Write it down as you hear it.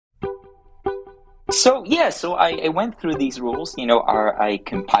So I went through these rules. I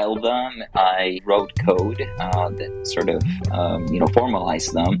compiled them. I wrote code that sort of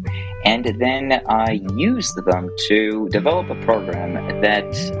formalized them, and then I used them to develop a program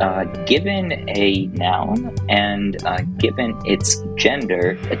that, given a noun and given its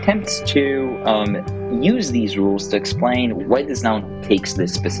gender, attempts to use these rules to explain why this noun takes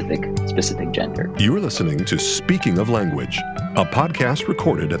this specific gender. You're listening to Speaking of Language, a podcast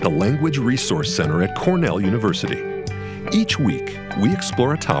recorded at the Language Resource Center at Cornell University. Each week, we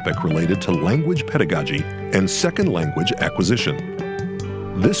explore a topic related to language pedagogy and second language acquisition.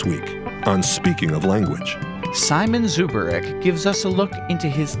 This week, on Speaking of Language, Simon Zuberek gives us a look into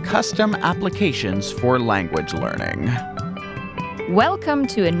his custom applications for language learning. Welcome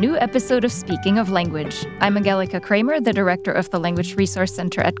to a new episode of Speaking of Language. I'm Angelica Kramer, the director of the Language Resource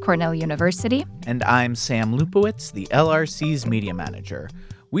Center at Cornell University. And I'm Sam Lupowitz, the LRC's media manager.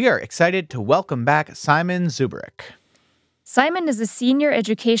 We are excited to welcome back Simon Zuberek. Simon is a senior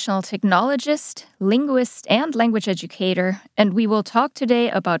educational technologist, linguist, and language educator, and we will talk today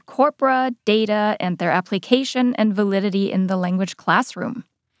about corpora, data, and their application and validity in the language classroom.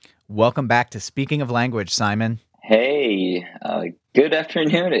 Welcome back to Speaking of Language, Simon. Hey, good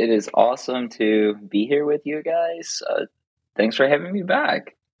afternoon. It is awesome to be here with you guys. Thanks for having me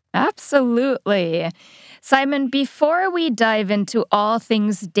back. Absolutely. Simon, before we dive into all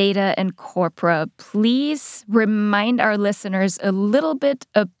things data and corpora, please remind our listeners a little bit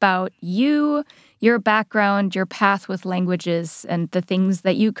about you, your background, your path with languages, and the things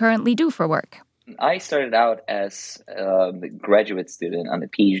that you currently do for work. I started out as a graduate student on the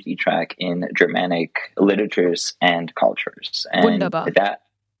PhD track in Germanic literatures and cultures. And Wunderbar.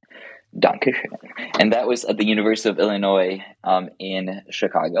 Dankeschön. And that was at the University of Illinois in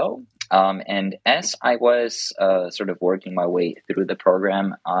Chicago. And as I was sort of working my way through the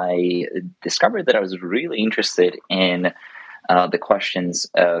program, I discovered that I was really interested in the questions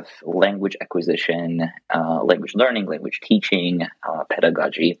of language acquisition, language learning, language teaching,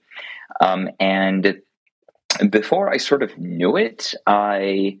 pedagogy. And before I sort of knew it,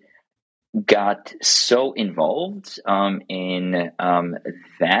 I got so involved in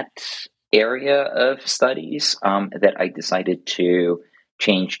that area of studies that I decided to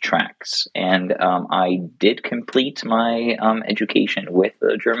change tracks. And I did complete my education with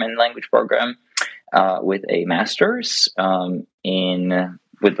the German language program with a master's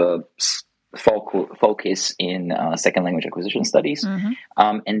with a focus in second language acquisition studies.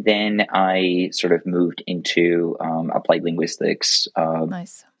 Mm-hmm. And then I sort of moved into applied linguistics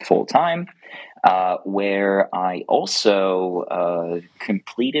Nice. full time, where I also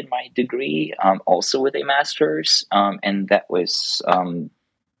completed my degree also with a master's. And that was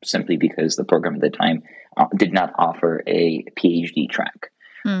simply because the program at the time did not offer a PhD track.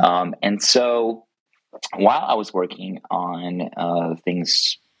 And so while I was working on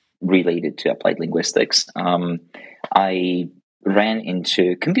things related to applied linguistics, I ran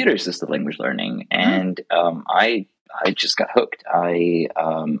into computer-assisted language learning, and I just got hooked. I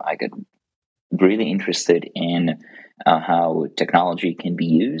got really interested in how technology can be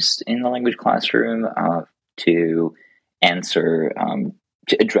used in the language classroom to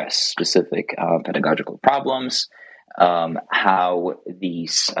address specific pedagogical problems, how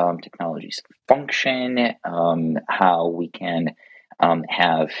these technologies function, how we can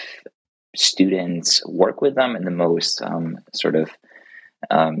have students work with them in the most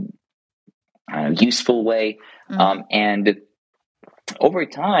useful way. And over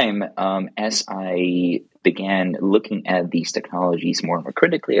time, as I began looking at these technologies more and more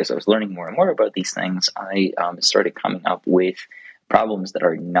critically, as I was learning more and more about these things, I started coming up with problems that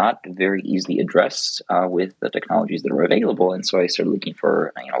are not very easily addressed with the technologies that are available. And so I started looking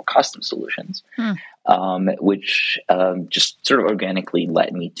for custom solutions, which just sort of organically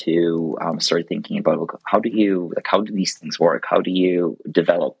led me to start thinking about how do these things work? How do you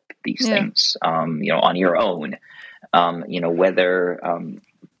develop these things on your own? Whether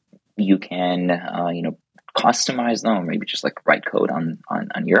you can customize them, or maybe just like write code on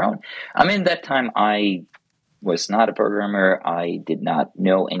your own. That time I was not a programmer. I did not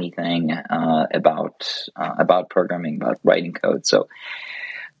know anything about programming, about writing code. So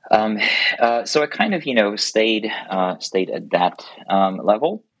I kind of stayed at that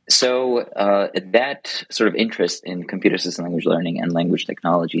level. So that sort of interest in computer-assisted language learning and language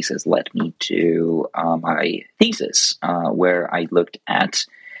technologies has led me to my thesis, where I looked at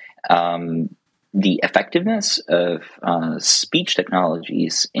the effectiveness of speech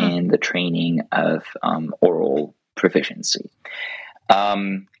technologies in the training of oral proficiency.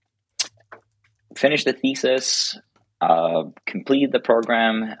 Finished the thesis, completed the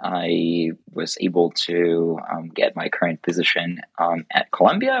program. I was able to get my current position at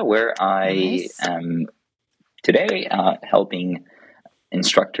Columbia, where I am today helping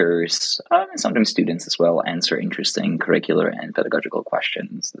instructors and sometimes students as well answer interesting curricular and pedagogical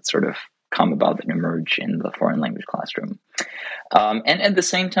questions that sort of come about that emerge in the foreign language classroom. And at the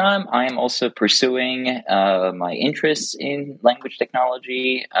same time, I am also pursuing my interests in language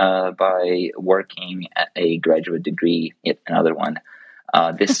technology by working at a graduate degree, yet another one,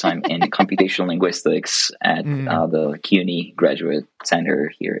 this time in computational linguistics at the CUNY Graduate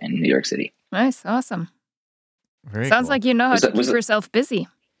Center here in New York City. Nice. Awesome. Very Sounds cool. like you know how to keep yourself busy.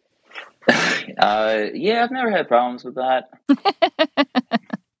 Yeah, I've never had problems with that.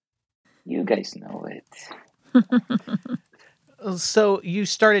 You guys know it. So you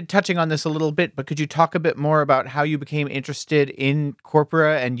started touching on this a little bit, but could you talk a bit more about how you became interested in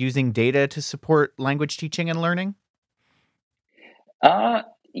Corpora and using data to support language teaching and learning?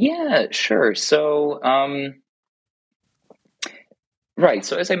 Yeah, sure. So, right.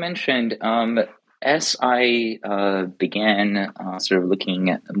 So as I mentioned, as I began sort of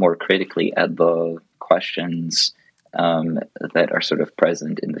looking more critically at the questions that are sort of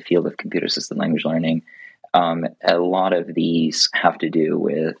present in the field of computer-assisted language learning, a lot of these have to do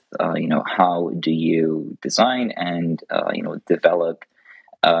with, how do you design and, develop,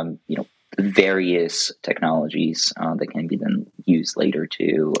 various technologies that can be then used later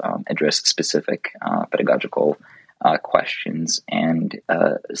to address specific pedagogical questions and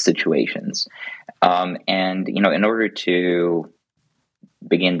situations. And, in order to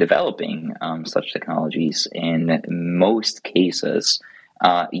begin developing such technologies, in most cases,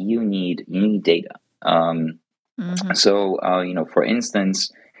 you need data. So, for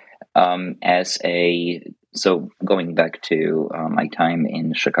instance, so going back to my time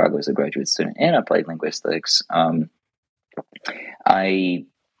in Chicago as a graduate student in applied linguistics, I,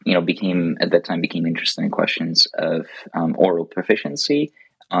 became interested in questions of oral proficiency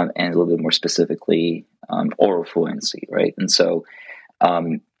and a little bit more specifically oral fluency, right? And so,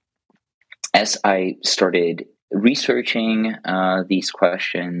 as I started researching these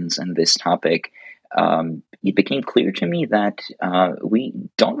questions and this topic, it became clear to me that we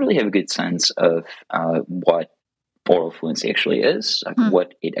don't really have a good sense of what oral fluency actually is,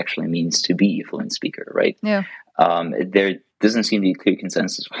 what it actually means to be a fluent speaker, right? Yeah. There doesn't seem to be a clear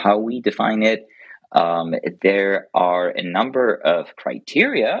consensus of how we define it. There are a number of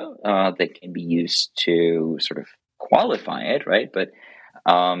criteria that can be used to sort of qualify it, right? But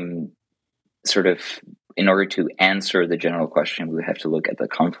sort of in order to answer the general question, we would have to look at the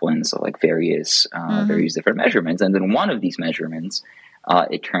confluence of various different measurements. And then one of these measurements,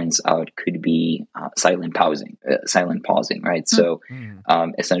 it turns out, could be silent pausing, right? So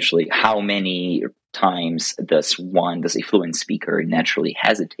essentially, how many times does a fluent speaker naturally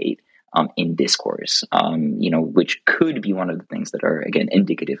hesitate in discourse, which could be one of the things that are, again,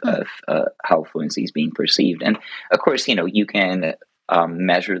 indicative of how fluency is being perceived. And of course, you can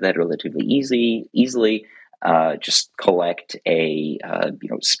measure that relatively easily. Just collect a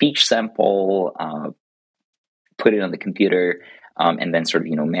speech sample, put it on the computer, and then sort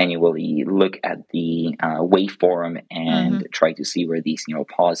of manually look at the waveform and try to see where these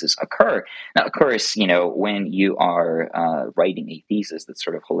pauses occur. Now, of course, when you are writing a thesis that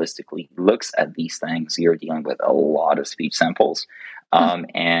sort of holistically looks at these things, you're dealing with a lot of speech samples,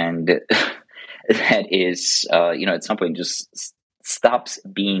 and that is at some point just stops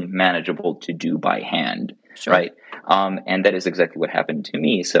being manageable to do by hand. Sure. Right. And that is exactly what happened to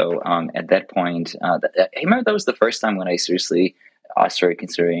me. So at that point, I remember that was the first time when I seriously started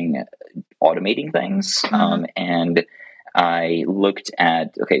considering automating things. And I looked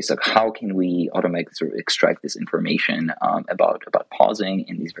at, so how can we automatically sort of extract this information about pausing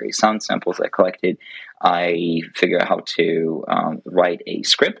in these various sound samples I collected. I figured out how to write a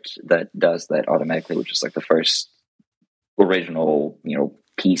script that does that automatically, which is like the first original,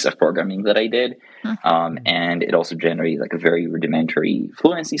 piece of programming that I did. And it also generated like a very rudimentary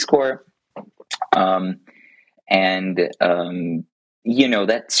fluency score.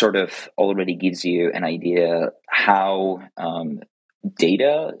 That sort of already gives you an idea how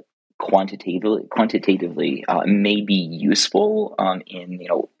data quantitatively may be useful in,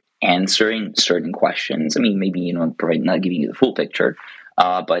 answering certain questions. I mean, maybe, probably not giving you the full picture,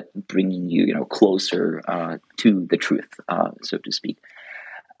 but bringing you, closer to the truth, so to speak.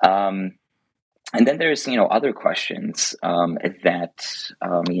 And then there's, other questions that,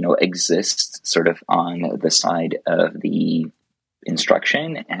 exist sort of on the side of the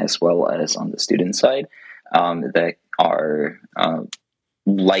instruction as well as on the student side that are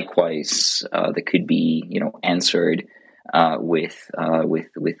likewise, that could be answered with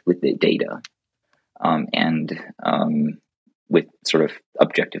the data and with sort of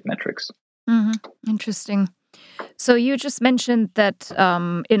objective metrics. Interesting. So you just mentioned that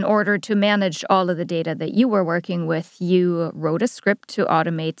in order to manage all of the data that you were working with, you wrote a script to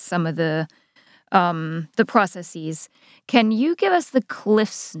automate some of the processes. Can you give us the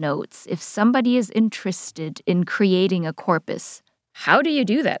Cliff's Notes if somebody is interested in creating a corpus? How do you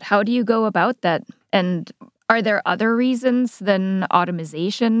do that? How do you go about that? And are there other reasons than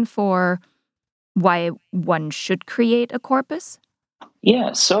automation for why one should create a corpus?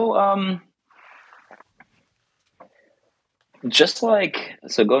 Yeah, so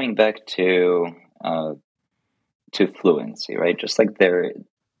going back to fluency, right? Just like there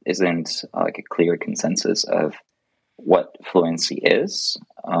isn't like a clear consensus of what fluency is,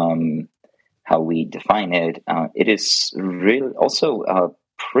 how we define it, it is really also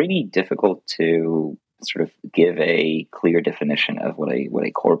pretty difficult to sort of give a clear definition of what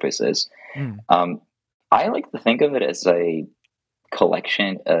a corpus is. I like to think of it as a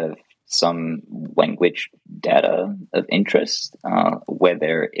collection of some language data of interest,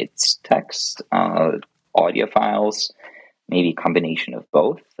 whether it's text, audio files, maybe a combination of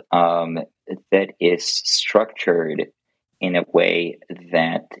both, that is structured in a way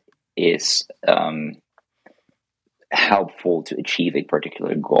that is helpful to achieve a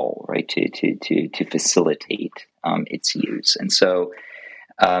particular goal, right? To facilitate its use. And so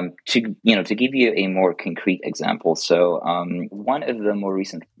to give you a more concrete example, so one of the more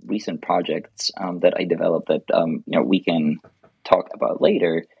recent projects that I developed that we can talk about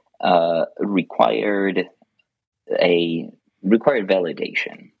later required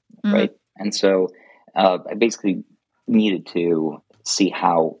validation, right? And so I basically needed to see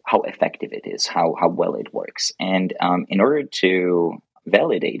how effective it is, how well it works, and in order to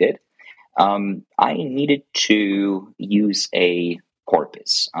validate it, I needed to use a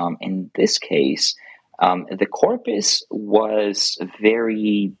corpus. In this case, the corpus was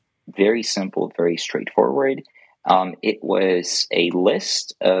very, very simple, very straightforward. It was a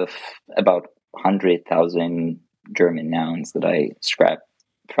list of about 100,000 German nouns that I scrapped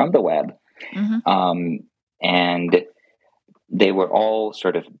from the web. And they were all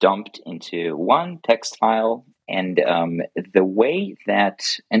sort of dumped into one text file. And the way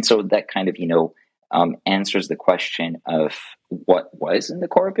that, and so that kind of, answers the question of what was in the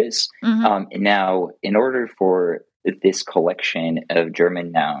corpus. Now, in order for this collection of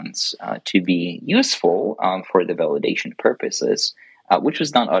German nouns to be useful for the validation purposes, which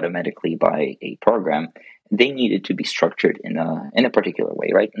was done automatically by a program, they needed to be structured in a particular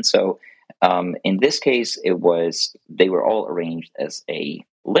way, right? And so in this case, they were all arranged as a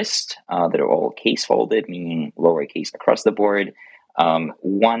list that are all case folded, meaning lowercase across the board,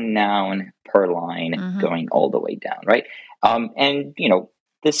 one noun per line going all the way down, right? And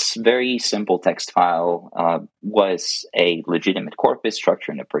this very simple text file was a legitimate corpus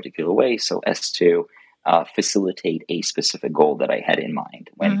structured in a particular way, so as to facilitate a specific goal that I had in mind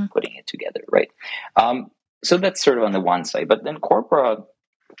when putting it together, right? So that's sort of on the one side, but then Corpora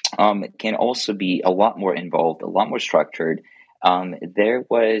can also be a lot more involved, a lot more structured. There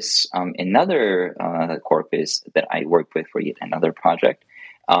was another corpus that I worked with for yet another project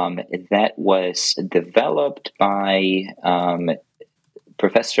that was developed by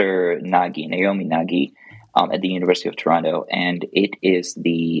Professor Naomi Nagy, at the University of Toronto, and it is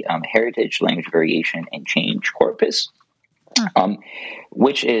the Heritage Language Variation and Change Corpus,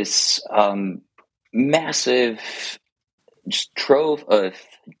 which is massive trove of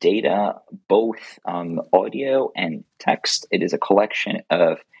data, both audio and text. It is a collection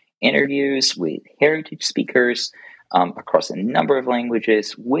of interviews with heritage speakers across a number of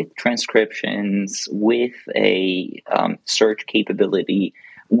languages, with transcriptions, with a search capability,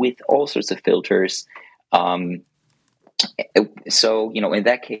 with all sorts of filters. So, in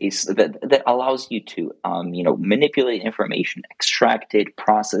that case, that allows you to, manipulate information, extract it,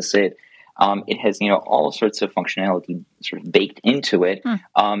 process it. It has, all sorts of functionality sort of baked into it.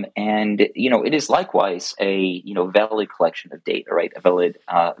 And, it is likewise a, valid collection of data, right? A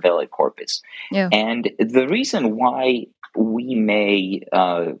valid corpus. Yeah. And the reason why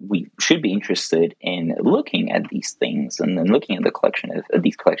we should be interested in looking at these things and then looking at the collection of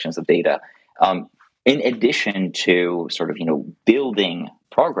these collections of data, in addition to sort of, building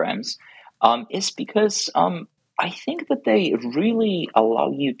programs, is because I think that they really allow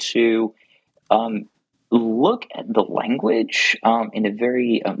you to look at the language in a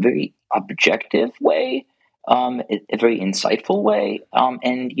very objective way, a very insightful way,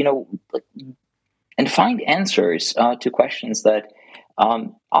 and find answers to questions that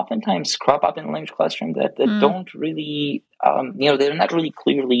oftentimes crop up in the language classroom that don't really, they're not really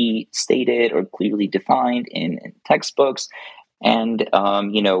clearly stated or clearly defined in textbooks, and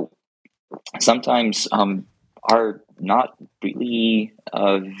sometimes are not really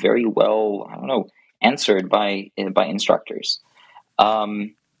very well, answered by instructors.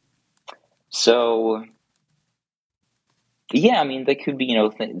 So yeah, I mean, they could be,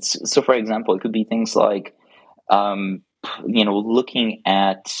 so for example, it could be things like, looking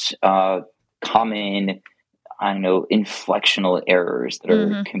at common, inflectional errors that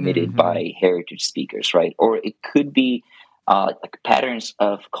are committed by heritage speakers, right? Or it could be like patterns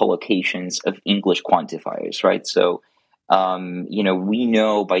of collocations of English quantifiers, right? So, we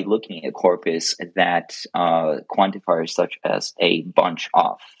know by looking at corpus that quantifiers such as a bunch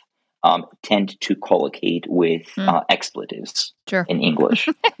of tend to collocate with expletives in English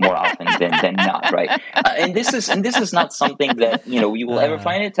more often than not, right? And this is not something that you will ever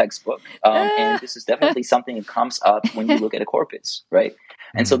find in a textbook, and this is definitely something that comes up when you look at a corpus, right?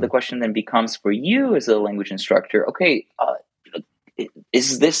 And so the question then becomes for you as a language instructor: okay,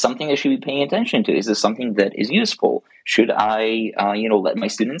 is this something I should be paying attention to? Is this something that is useful? Should I, let my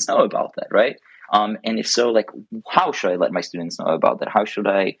students know about that, right? And if so, like, how should I let my students know about that? How should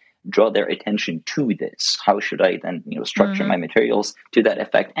I draw their attention to this? How should I then, structure my materials to that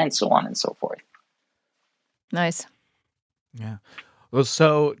effect, and so on and so forth? Nice. Yeah. Well,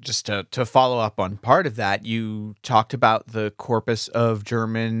 so just to follow up on part of that, you talked about the corpus of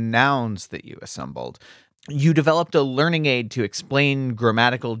German nouns that you assembled. You developed a learning aid to explain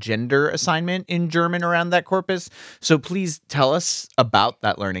grammatical gender assignment in German around that corpus. So please tell us about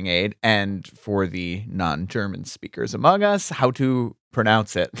that learning aid, and for the non-German speakers among us, how to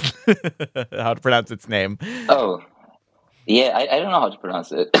pronounce it, how to pronounce its name. Oh, yeah, I don't know how to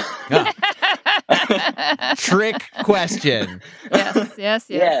pronounce it. Trick question. Yes.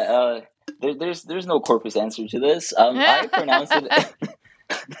 Yeah, there's no corpus answer to this. I pronounce it.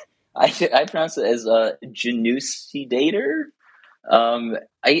 I pronounce it as genucidator.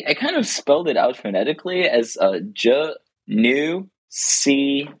 I kind of spelled it out phonetically as J-nu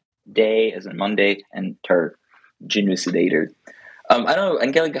C day as in Monday and ter genucidator. I don't know,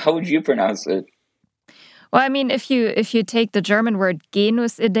 Angelica, how would you pronounce it? Well, I mean, if you take the German word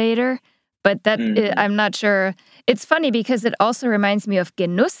genucidator, but that I'm not sure. It's funny because it also reminds me of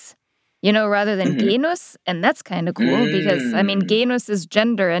Genuss, rather than genus, and that's kind of cool because I mean, genus is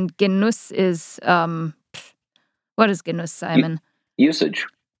gender and Genuss is what is Genuss, Simon? Usage,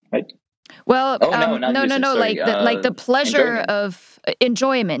 right? Well, no, like the pleasure of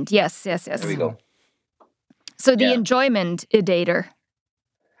enjoyment. Yes. There we go. So the enjoyment idator.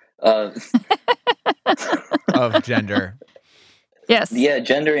 Of gender. Yes. Yeah,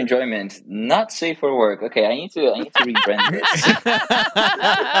 gender enjoyment, not safe for work. Okay, I need to rebrand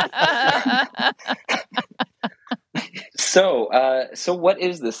this. So what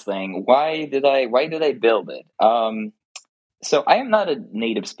is this thing? Why did I build it? So I am not a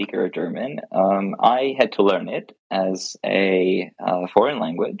native speaker of German. I had to learn it as a foreign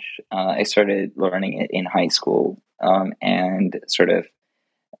language. I started learning it in high school, and sort of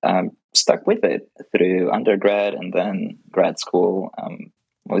stuck with it through undergrad and then grad school.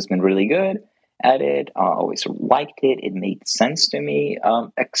 Always been really good at it. Always liked it. It made sense to me,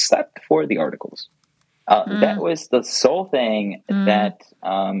 except for the articles. That was the sole thing that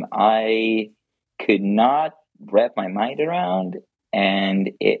I could not wrap my mind around,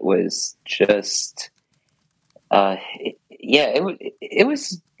 and it was just, it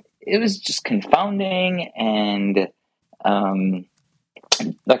was just confounding, and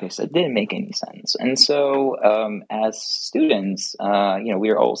like I said, didn't make any sense. And so, as students,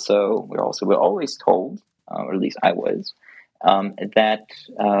 we're always told, or at least I was, that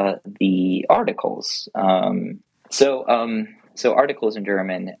the articles. So articles in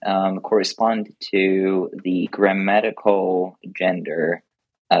German correspond to the grammatical gender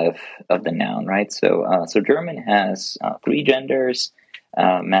of the noun, right? So German has 3 genders: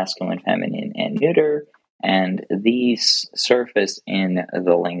 masculine, feminine, and neuter. And these surface in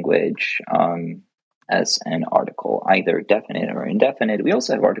the language as an article, either definite or indefinite. We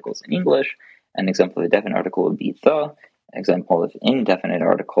also have articles in English. An example of a definite article would be the. An example of indefinite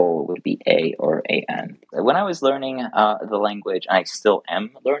article would be a or an. When I was learning the language, I still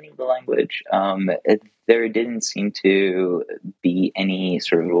am learning the language, there didn't seem to be any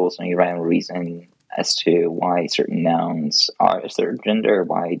sort of rules, any rhyme or reason as to why certain nouns are a certain gender.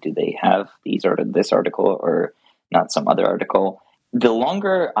 Why do they have this article or not some other article? The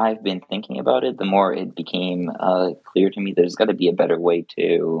longer I've been thinking about it, the more it became clear to me there's got to be a better way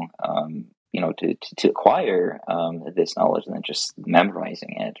to to acquire this knowledge than just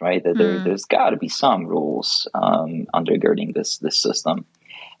memorizing it, right? That there's got to be some rules undergirding this system.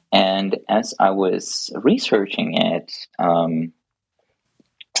 And as I was researching it,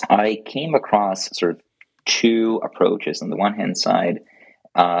 I came across sort of two approaches. On the one hand side,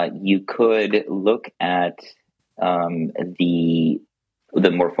 you could look at the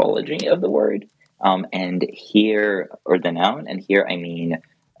morphology of the word, and here, or the noun, and here I mean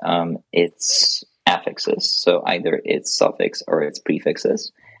its affixes, so either its suffix or its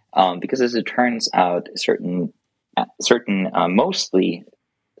prefixes, because as it turns out, certain mostly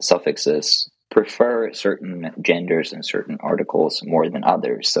suffixes prefer certain genders and certain articles more than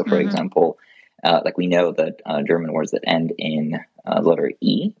others. So, for example, like we know that German words that end in letter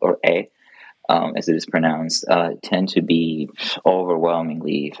E or A, as it is pronounced, tend to be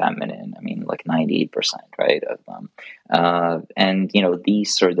overwhelmingly feminine. I mean, like 98%, right, of them. And,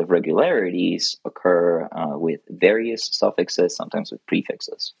 these sort of regularities occur with various suffixes, sometimes with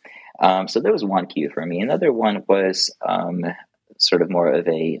prefixes. So there was one cue for me. Another one was sort of more of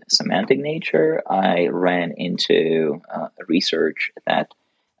a semantic nature. I ran into research that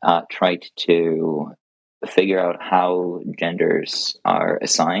tried to figure out how genders are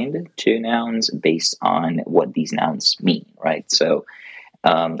assigned to nouns based on what these nouns mean, right? So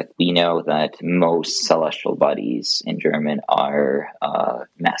we know that most celestial bodies in German are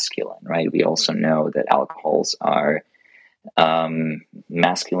masculine, right? We also know that alcohols are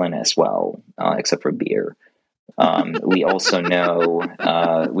masculine as well, except for beer. We also know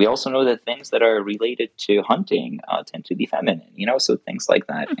that things that are related to hunting tend to be feminine, so things like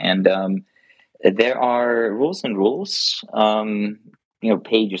that. And there are rules and rules,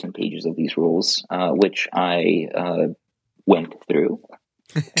 pages and pages of these rules, which I went through.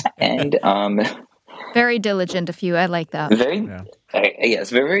 And very diligent of you. I like that.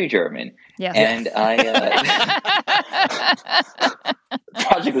 Yes, very German. Yes. And the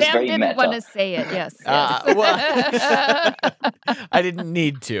project was Sam very didn't meta. want to say it. Yes. Well, I didn't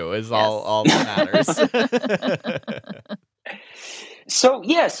need to. Is all that matters. So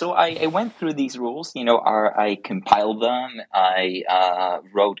I went through these rules. I compiled them. I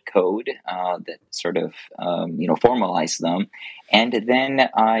wrote code that sort of formalized them, and then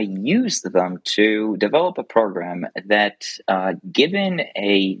I used them to develop a program that, given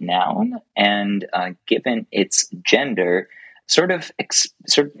a noun and given its gender, sort of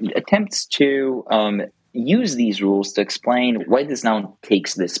attempts to use these rules to explain why this noun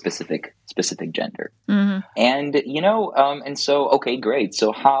takes this specific gender. And and so, okay, great.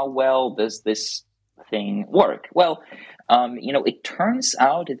 So how well does this thing work? Well, it turns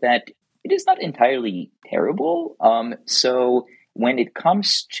out that it is not entirely terrible. So when it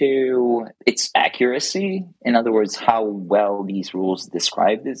comes to its accuracy, in other words, how well these rules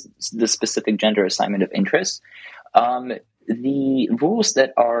describe the specific gender assignment of interest, the rules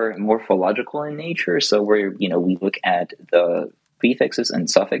that are morphological in nature, so where we look at the prefixes and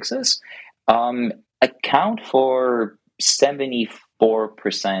suffixes, account for 74%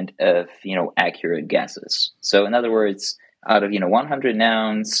 of accurate guesses. So in other words, out of 100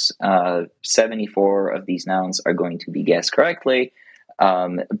 nouns, 74 of these nouns are going to be guessed correctly,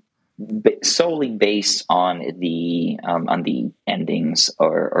 solely based on the endings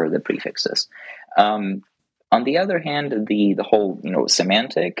or the prefixes. On the other hand, the whole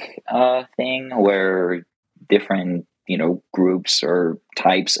semantic thing, where different groups or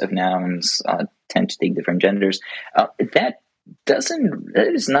types of nouns tend to take different genders, that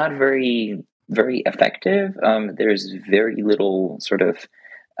is not very effective. There's very little sort of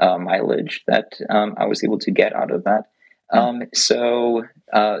mileage that I was able to get out of that. So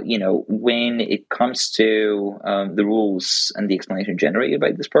when it comes to the rules and the explanation generated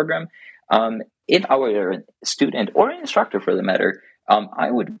by this program, if I were a student or an instructor, for the matter, I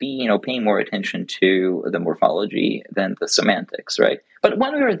would be, paying more attention to the morphology than the semantics, right? But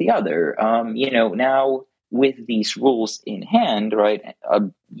one way or the other, now with these rules in hand, right,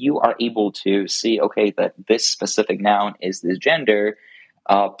 you are able to see, okay, that this specific noun is this gender,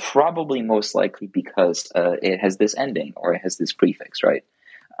 probably most likely because it has this ending or it has this prefix, right?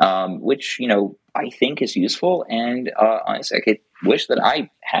 Which, I think is useful. And honestly, I could wish that I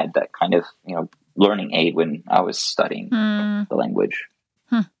had that kind of, learning aid when I was studying the language.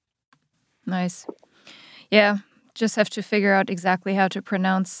 Nice. Yeah, just have to figure out exactly how to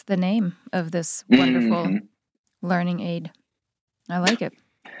pronounce the name of this wonderful learning aid. I like it.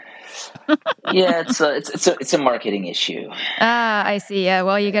 Yeah, it's a marketing issue. I see. Yeah,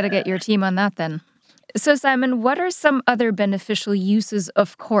 well, you got to get your team on that then. So, Simon, what are some other beneficial uses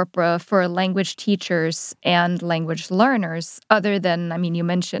of Corpora for language teachers and language learners, other than, you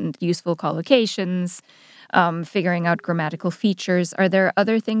mentioned useful collocations, figuring out grammatical features? Are there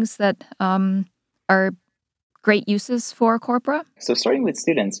other things that are great uses for Corpora? So starting with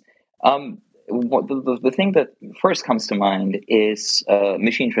students, the thing that first comes to mind is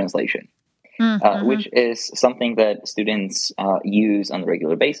machine translation, which is something that students use on a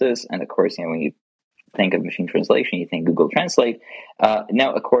regular basis. And of course, when you think of machine translation, you think Google Translate.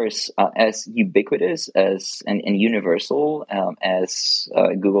 Now, of course, as ubiquitous as and universal as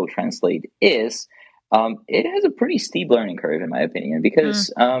Google Translate is, it has a pretty steep learning curve, in my opinion, because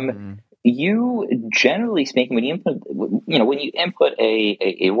you, generally speaking, when you input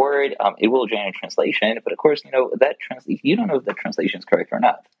a word, it will generate translation. But of course, that you don't know if that translation is correct or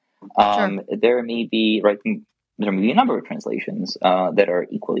not. There may be a number of translations that are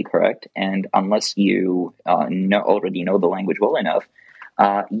equally correct, and unless you already know the language well enough,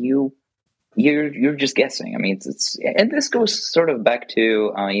 you're just guessing. It's and this goes sort of back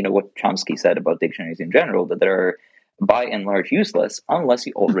to what Chomsky said about dictionaries in general, that they're by and large useless unless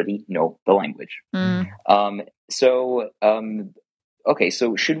you already know the language. Okay,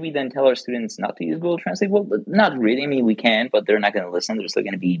 so should we then tell our students not to use Google Translate? Well, not really. We can, but they're not going to listen. They're still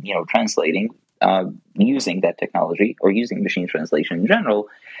going to be, translating using that technology or using machine translation in general.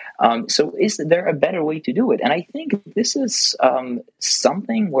 So is there a better way to do it? And I think this is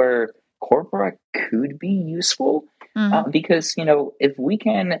something where Corpora could be useful because, if we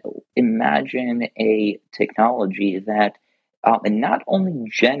can imagine a technology that not only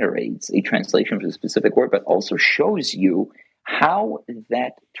generates a translation for a specific word, but also shows you how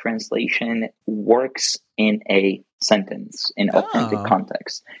that translation works in a sentence, in authentic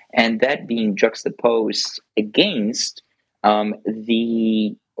context, and that being juxtaposed against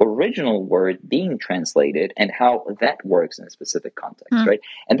the original word being translated and how that works in a specific context, right?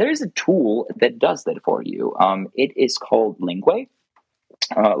 And there is a tool that does that for you. It is called Lingway,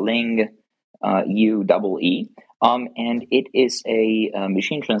 Ling, U-E-E, and it is a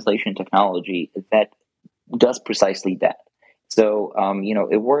machine translation technology that does precisely that. So,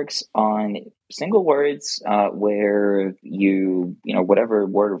 it works on single words where whatever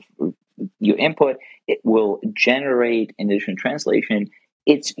word you input, it will generate in addition translation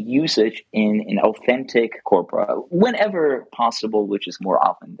its usage in an authentic corpora whenever possible, which is more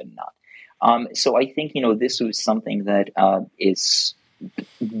often than not. So I think, this was something that is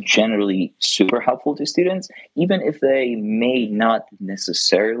generally super helpful to students, even if they may not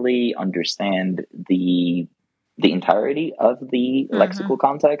necessarily understand the entirety of the lexical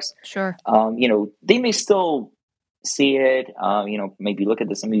context. Sure. They may still see it, maybe look at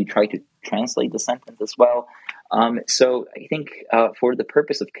this and maybe try to translate the sentence as well. So I think for the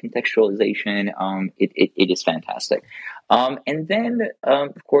purpose of contextualization, it is fantastic. And then,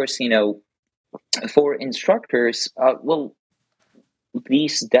 of course, for instructors,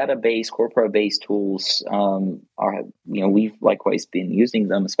 these database, Corpora-based tools are, we've likewise been using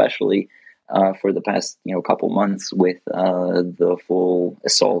them, especially for the past, couple months with the full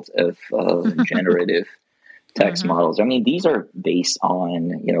assault of generative text models. These are based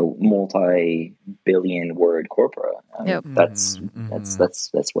on, multi-billion word corpora. That's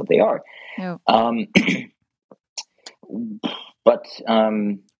what they are. But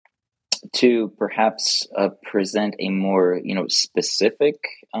to perhaps present a more, specific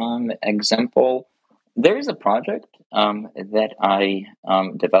example, there is a project that I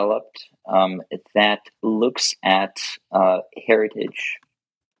developed that looks at heritage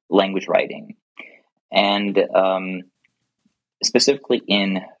language writing, and specifically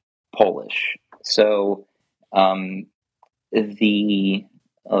in Polish. So the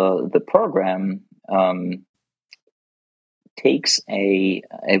program takes a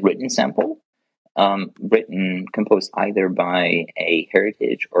written sample, composed either by a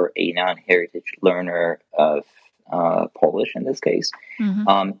heritage or a non-heritage learner of Polish in this case,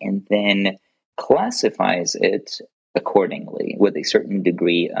 and then classifies it accordingly with a certain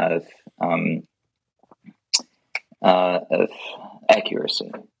degree of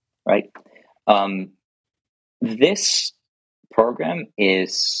accuracy, right? This program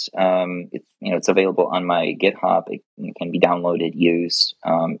is it's available on my GitHub. It can be downloaded, used.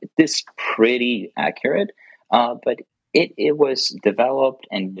 It is pretty accurate, but it was developed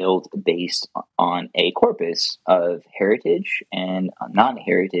and built based on a corpus of heritage and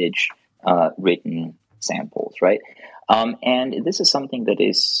non-heritage written samples, right? And this is something that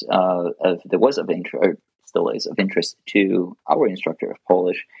is that was of interest, or still is of interest to our instructor of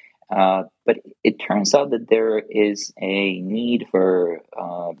Polish. But it turns out that there is a need for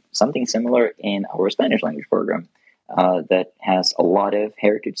something similar in our Spanish language program that has a lot of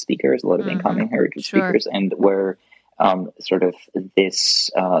heritage speakers, a lot of incoming heritage speakers, and where sort of this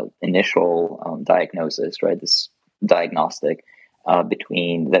initial diagnosis, right, this diagnostic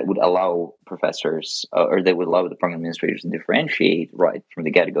between that would allow professors or they would allow the program administrators to differentiate right from the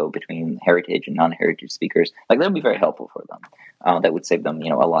get-go between heritage and non-heritage speakers. Like that would be very helpful for them. That would save them,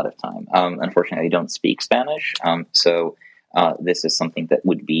 a lot of time. Unfortunately, I don't speak Spanish, so this is something that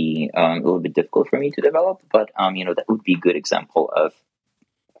would be a little bit difficult for me to develop. But that would be a good example of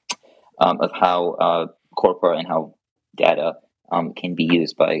how Corpora and how data can be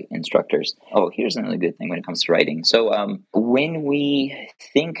used by instructors. Oh, here's another good thing when it comes to writing. So when we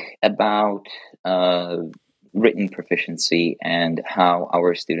think about written proficiency and how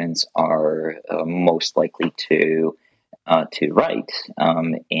our students are most likely to write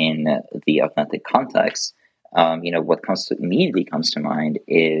in the authentic context, what immediately comes to mind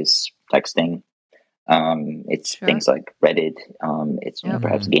is texting. It's things like Reddit. It's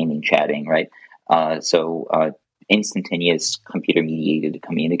perhaps gaming, chatting, right? So instantaneous computer-mediated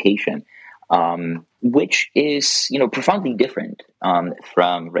communication, which is profoundly different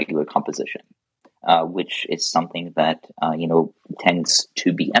from regular composition, which is something that tends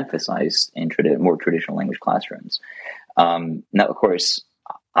to be emphasized in more traditional language classrooms. Now, of course,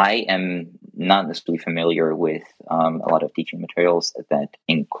 I am not necessarily familiar with a lot of teaching materials that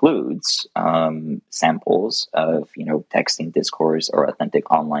includes samples of texting discourse or authentic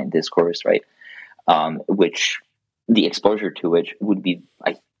online discourse, right? Which the exposure to which would be,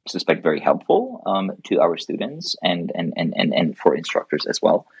 I suspect, very helpful to our students and for instructors as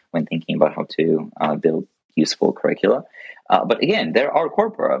well when thinking about how to build useful curricula. But again, there are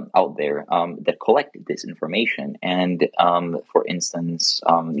corpora out there that collect this information. And for instance,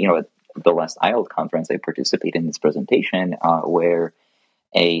 at the last IELTS conference, I participated in this presentation where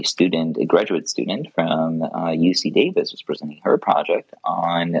a graduate student from UC Davis was presenting her project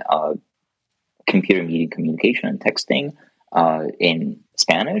on computer-mediated communication and texting in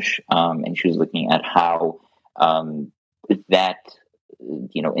Spanish. And she was looking at how that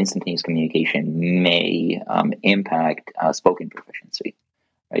instantaneous communication may impact spoken proficiency,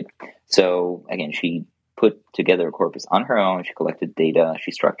 right? So again, she put together a corpus on her own. She collected data,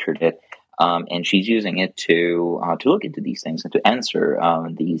 she structured it, and she's using it to look into these things and to answer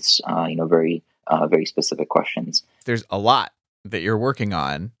these very very specific questions. There's a lot that you're working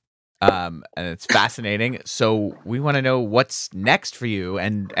on, and it's fascinating. So we want to know what's next for you,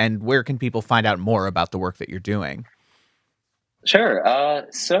 and where can people find out more about the work that you're doing? Sure.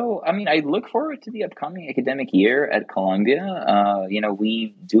 So, I look forward to the upcoming academic year at Columbia.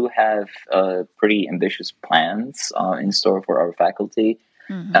 We do have pretty ambitious plans in store for our faculty.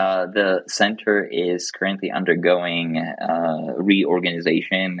 The center is currently undergoing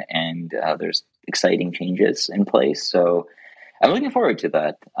reorganization, and there's exciting changes in place. So, I'm looking forward to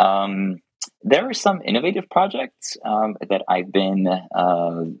that. There are some innovative projects that I've been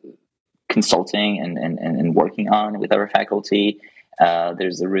consulting and working on with our faculty.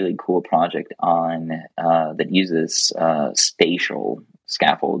 There's a really cool project on that uses spatial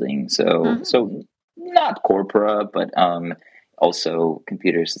scaffolding. So not corpora, but also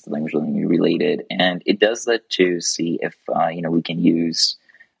computer-assisted language learning related, and it does that to see if we can use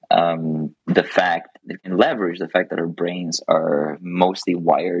leverage the fact that our brains are mostly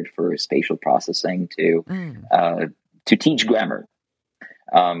wired for spatial processing to teach grammar.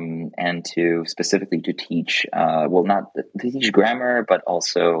 And to specifically to teach, not to teach grammar, but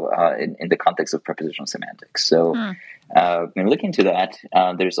also in the context of prepositional semantics. So when looking into that,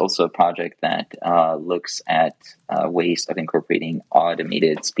 there's also a project that looks at ways of incorporating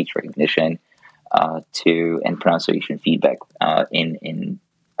automated speech recognition and pronunciation feedback in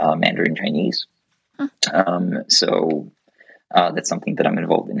Mandarin Chinese. So that's something that I'm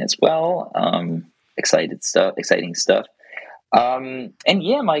involved in as well. Exciting stuff. And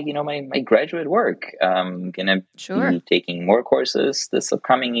yeah, my graduate work. I'm gonna be taking more courses this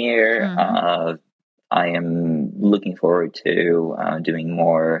upcoming year. I am looking forward to doing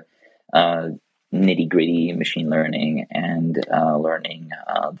more nitty gritty machine learning and learning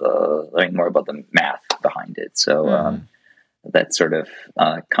more about the math behind it. So that's sort of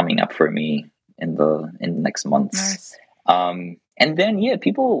coming up for me in the next months. Nice. And then,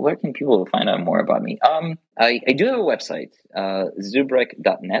 where can people find out more about me? I do have a website,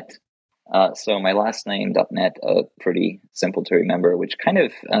 Zuberek.net. So my last name, .net, pretty simple to remember, which kind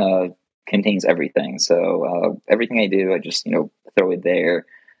of contains everything. So everything I do, I just, throw it there.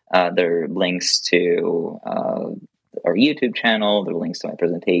 There are links to our YouTube channel. There are links to my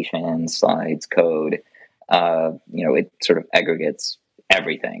presentation, slides, code. It sort of aggregates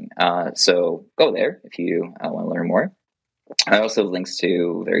everything. So go there if you want to learn more. I also have links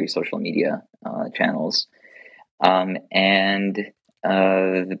to various social media channels. I'll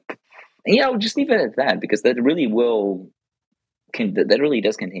just leave it at that, because that really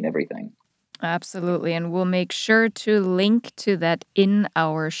does contain everything. Absolutely. And we'll make sure to link to that in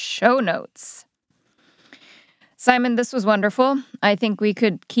our show notes. Simon, this was wonderful. I think we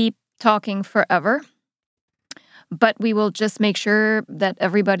could keep talking forever. But we will just make sure that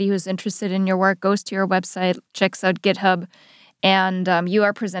everybody who's interested in your work goes to your website, checks out GitHub, and you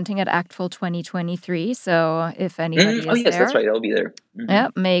are presenting at ACTFL 2023. So if anybody is there... Oh, yes, that's right. I'll be there. Mm-hmm. Yeah,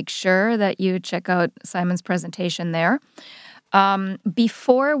 make sure that you check out Simon's presentation there.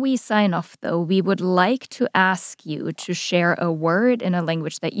 Before we sign off, though, we would like to ask you to share a word in a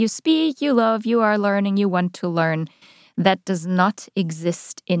language that you speak, you love, you are learning, you want to learn, that does not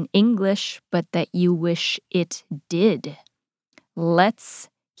exist in English, but that you wish it did. Let's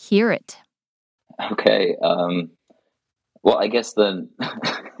hear it. Okay. Well, I guess the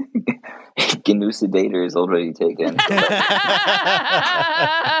Genucidator is already taken.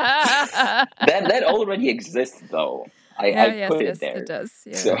 that already exists, though. I put it there. It does.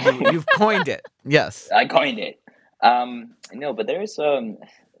 Yeah. So. You've coined it. Yes, I coined it. No, but there's a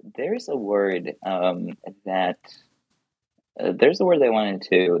word that. There's a word they wanted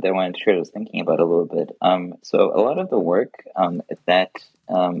to share. I was thinking about a little bit. So a lot of the work that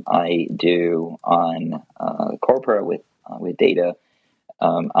I do on Corpora with data,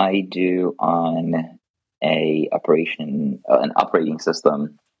 I do on an operating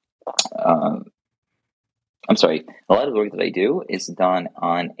system. I'm sorry. A lot of the work that I do is done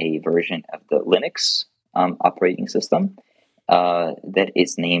on a version of the Linux operating system that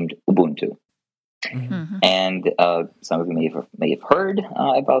is named Ubuntu. Mm-hmm. And some of you may have heard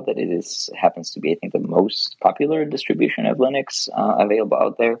about that. It happens to be, I think, the most popular distribution of Linux available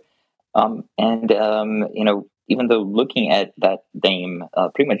out there. Even though looking at that name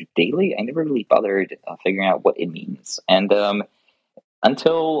pretty much daily, I never really bothered figuring out what it means. And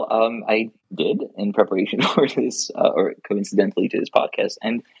until I did in preparation for this, or coincidentally to this podcast,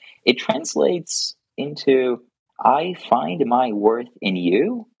 and it translates into "I find my worth in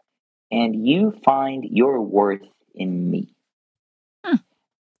you, and you find your worth in me."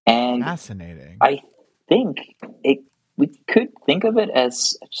 And fascinating. I think we could think of it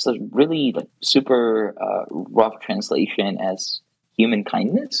as just a really super rough translation as human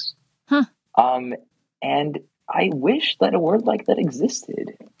kindness. And I wish that a word like that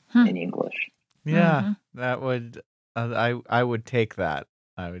existed in English. Yeah, that would. I would take that.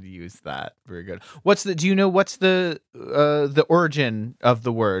 I would use that. Very good. Do you know what's the origin of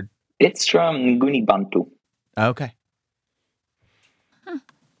the word? It's from Nguni Bantu. Okay.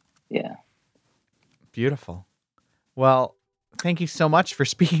 Yeah. Beautiful. Well, thank you so much for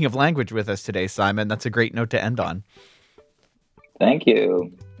speaking of language with us today, Simon. That's a great note to end on. Thank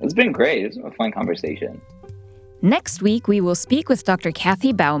you. It's been great. It's been a fun conversation. Next week, we will speak with Dr.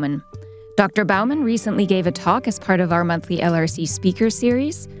 Kathy Bauman. Dr. Bauman recently gave a talk as part of our monthly LRC speaker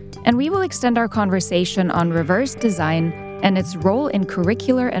series, and we will extend our conversation on reverse design and its role in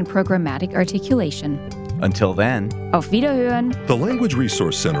curricular and programmatic articulation. Until then, Auf Wiederhören. The Language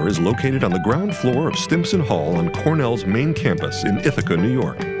Resource Center is located on the ground floor of Stimson Hall on Cornell's main campus in Ithaca, New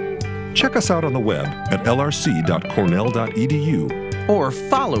York. Check us out on the web at lrc.cornell.edu. Or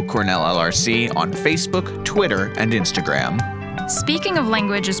follow Cornell LRC on Facebook, Twitter, and Instagram. Speaking of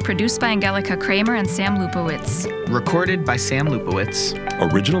Language is produced by Angelica Kramer and Sam Lupowitz. Recorded by Sam Lupowitz.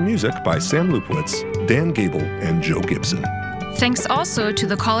 Original music by Sam Lupowitz, Dan Gable, and Joe Gibson. Thanks also to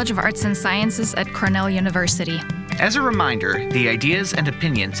the College of Arts and Sciences at Cornell University. As a reminder, the ideas and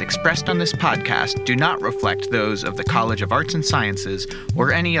opinions expressed on this podcast do not reflect those of the College of Arts and Sciences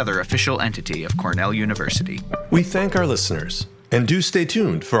or any other official entity of Cornell University. We thank our listeners, and do stay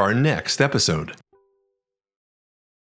tuned for our next episode.